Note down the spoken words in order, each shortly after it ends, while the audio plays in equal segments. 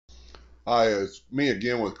Hi, it's me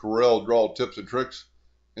again with Corel Draw Tips and Tricks.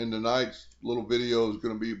 And tonight's little video is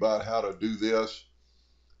going to be about how to do this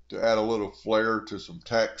to add a little flair to some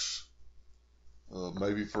text,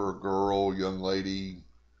 maybe for a girl, young lady,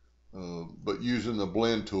 but using the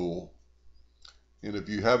blend tool. And if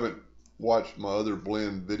you haven't watched my other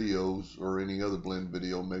blend videos or any other blend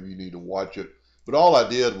video, maybe you need to watch it. But all I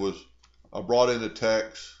did was I brought in the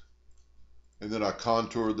text and then I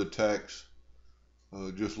contoured the text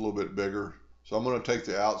just a little bit bigger. So I'm going to take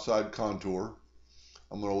the outside contour.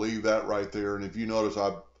 I'm going to leave that right there. And if you notice,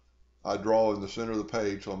 I draw in the center of the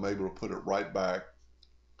page, so I'm able to put it right back.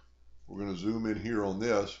 We're going to zoom in here on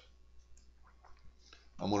this.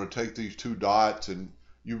 I'm going to take these two dots, and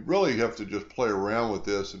you really have to just play around with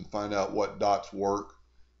this and find out what dots work.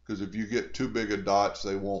 Because if you get too big of dots,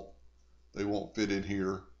 they won't fit in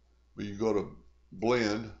here. But you go to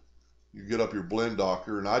blend, you get up your blend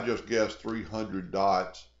docker, and I just guessed 300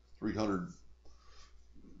 dots, 300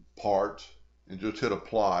 parts, and just hit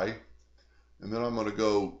apply. And then I'm going to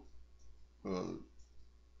go uh,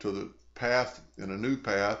 to the path in a new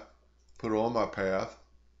path, put it on my path,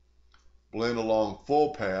 blend along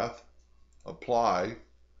full path, apply.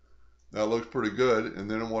 That looks pretty good.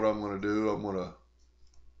 And then what I'm going to do, I'm going to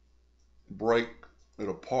break it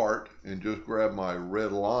apart and just grab my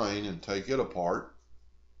red line and take it apart.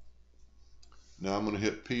 Now I'm going to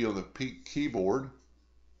hit P on the keyboard,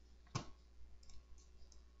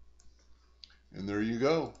 and there you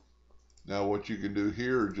go. Now what you can do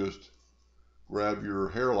here is just grab your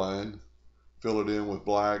hairline, fill it in with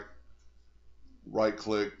black, right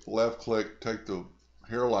click, left click, take the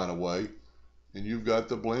hairline away, and you've got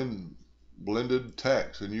the blended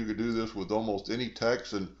text. And you could do this with almost any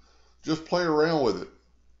text and just play around with it,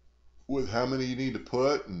 with how many you need to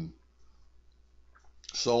put and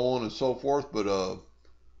so on and so forth. But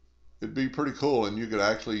it'd be pretty cool, and you could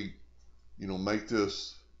actually, make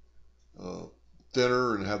this uh,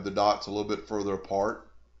 thinner and have the dots a little bit further apart.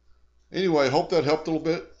 Anyway, hope that helped a little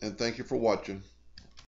bit, and thank you for watching.